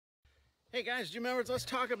Hey guys, Jim Edwards, let's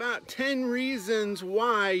talk about 10 reasons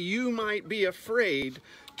why you might be afraid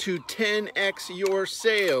to 10x your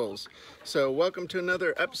sales. So welcome to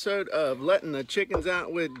another episode of Letting the Chickens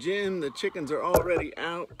Out with Jim. The chickens are already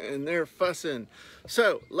out and they're fussing.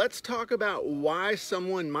 So let's talk about why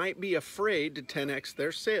someone might be afraid to 10x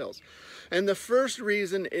their sales. And the first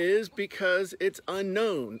reason is because it's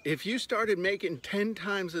unknown. If you started making 10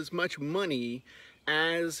 times as much money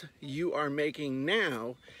as you are making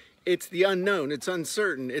now, it's the unknown, it's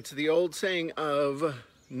uncertain. It's the old saying of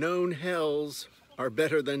known hells are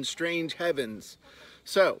better than strange heavens.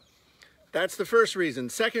 So that's the first reason.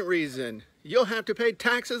 Second reason, you'll have to pay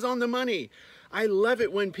taxes on the money. I love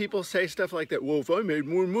it when people say stuff like that. Well, if I made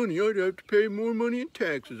more money, I'd have to pay more money in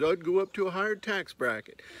taxes. I'd go up to a higher tax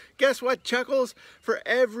bracket. Guess what, Chuckles? For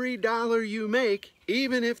every dollar you make,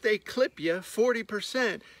 even if they clip you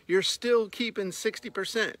 40%, you're still keeping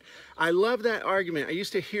 60%. I love that argument. I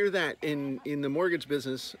used to hear that in the mortgage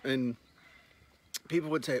business, and people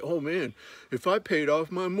would say, oh man, if I paid off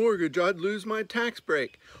my mortgage, I'd lose my tax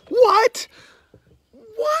break. What?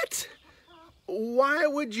 What? Why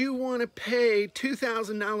would you want to pay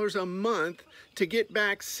 $2,000 a month to get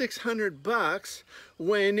back $600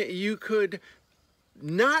 when you could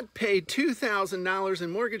not pay $2,000 in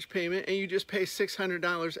mortgage payment and you just pay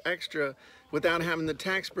 $600 extra without having the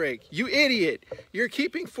tax break? You idiot. You're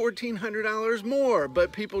keeping $1,400 more,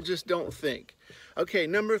 but people just don't think. Okay,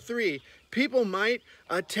 number three, people might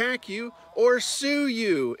attack you or sue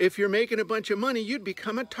you. If you're making a bunch of money, you'd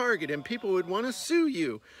become a target and people would want to sue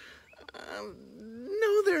you.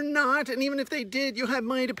 No, they're not. And even if they did, you'll have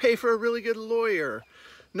money to pay for a really good lawyer.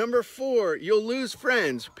 Number four, you'll lose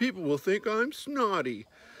friends. People will think I'm snotty.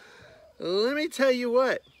 Let me tell you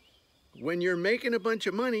what, when you're making a bunch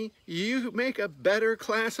of money, you make a better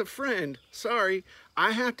class of friend. Sorry,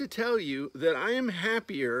 I have to tell you that I am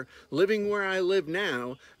happier living where I live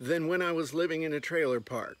now than when I was living in a trailer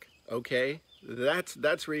park, okay?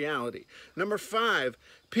 That's reality. Number five,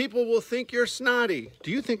 people will think you're snotty.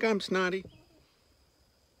 Do you think I'm snotty?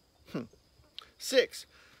 Six,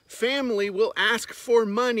 family will ask for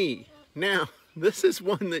money. Now, this is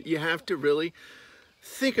one that you have to really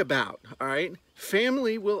think about, all right?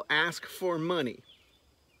 Family will ask for money.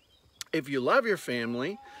 If you love your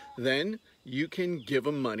family, then you can give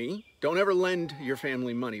them money. Don't ever lend your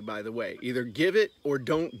family money, by the way. Either give it or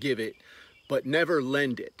don't give it, but never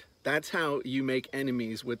lend it. That's how you make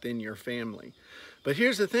enemies within your family. But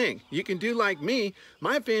here's the thing, you can do like me.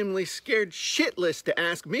 My family's scared shitless to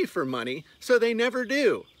ask me for money, so they never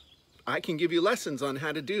do. I can give you lessons on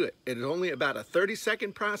how to do it. It is only about a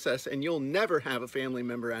 30-second process and you'll never have a family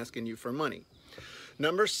member asking you for money.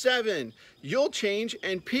 Number seven, you'll change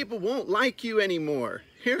and people won't like you anymore.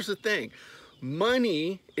 Here's the thing,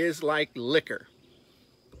 money is like liquor.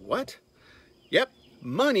 What? Yep,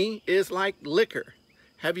 money is like liquor.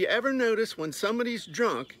 Have you ever noticed when somebody's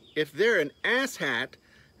drunk, if they're an asshat,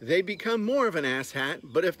 they become more of an asshat,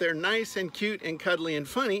 but if they're nice and cute and cuddly and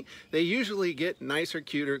funny, they usually get nicer,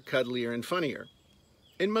 cuter, cuddlier, and funnier.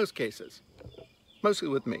 In most cases. Mostly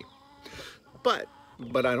with me. But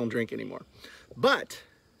I don't drink anymore. But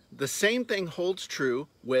the same thing holds true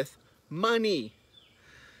with money.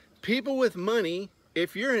 People with money,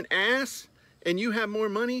 if you're an ass and you have more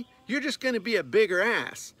money, you're just going to be a bigger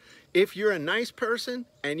ass. If you're a nice person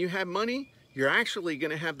and you have money, you're actually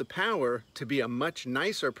going to have the power to be a much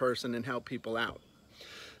nicer person and help people out.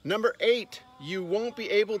 Number eight, you won't be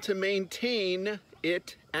able to maintain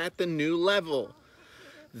it at the new level.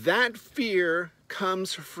 That fear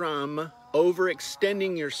comes from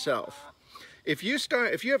overextending yourself. If you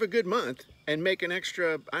have a good month and make an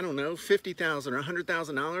extra, I don't know, $50,000 or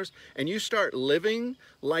 $100,000, and you start living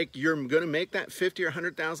like you're going to make that $50,000 or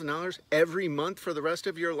 $100,000 every month for the rest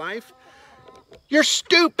of your life, you're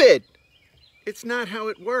stupid. It's not how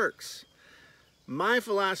it works. My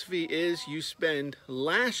philosophy is you spend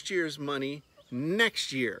last year's money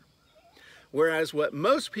next year. Whereas what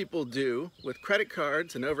most people do with credit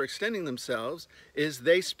cards and overextending themselves is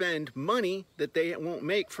they spend money that they won't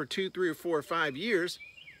make for 2, 3, 4, or 5 years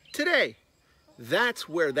today. That's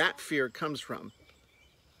where that fear comes from.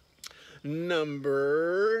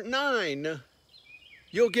 Number 9,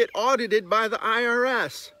 you'll get audited by the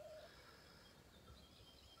IRS.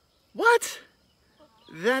 What?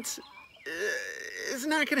 It's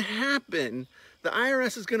not going to happen. The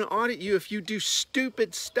IRS is going to audit you if you do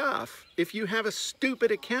stupid stuff, if you have a stupid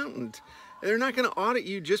accountant. They're not going to audit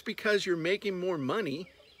you just because you're making more money.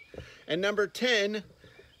 And number 10,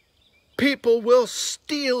 people will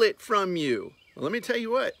steal it from you. Well, let me tell you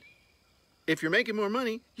what, if you're making more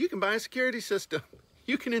money, you can buy a security system.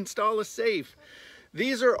 You can install a safe.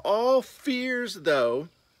 These are all fears, though,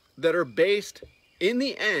 that are based in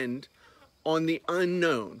the end on the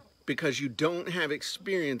unknown because you don't have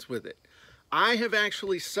experience with it. I have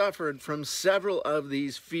actually suffered from several of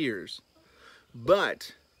these fears,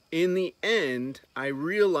 but in the end, I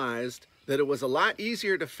realized that it was a lot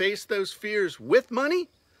easier to face those fears with money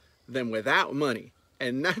than without money.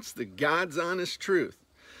 And that's the God's honest truth.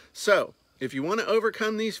 So, if you want to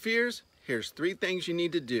overcome these fears, here's 3 things you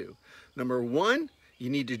need to do. Number 1, you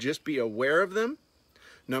need to just be aware of them.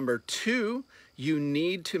 Number 2, you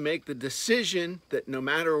need to make the decision that no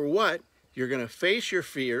matter what, you're going to face your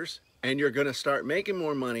fears and you're going to start making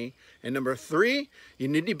more money. And number 3, you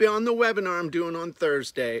need to be on the webinar I'm doing on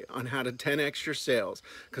Thursday on how to 10x your sales,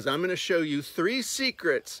 because I'm going to show you 3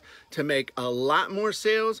 secrets to make a lot more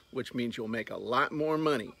sales, which means you'll make a lot more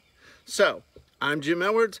money. So, I'm Jim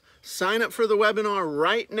Edwards. Sign up for the webinar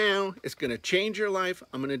right now. It's going to change your life.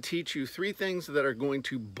 I'm going to teach you 3 things that are going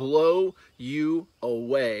to blow you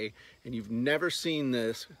away. And you've never seen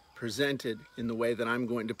this presented in the way that I'm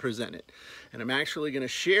going to present it. And I'm actually going to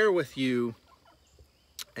share with you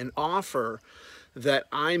an offer that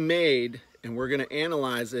I made, and we're going to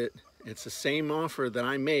analyze it. It's the same offer that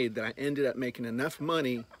I made that I ended up making enough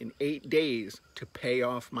money in 8 days to pay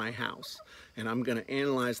off my house. And I'm going to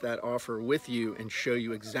analyze that offer with you and show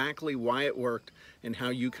you exactly why it worked and how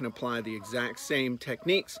you can apply the exact same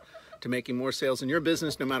techniques to making more sales in your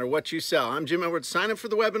business no matter what you sell. I'm Jim Edwards. Sign up for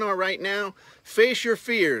the webinar right now. Face your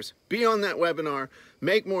fears. Be on that webinar.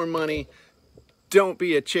 Make more money. Don't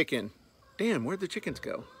be a chicken. Damn, where'd the chickens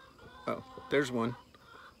go? Oh, there's one.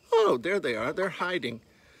 Oh, there they are. They're hiding.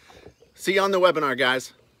 See you on the webinar,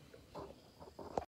 guys.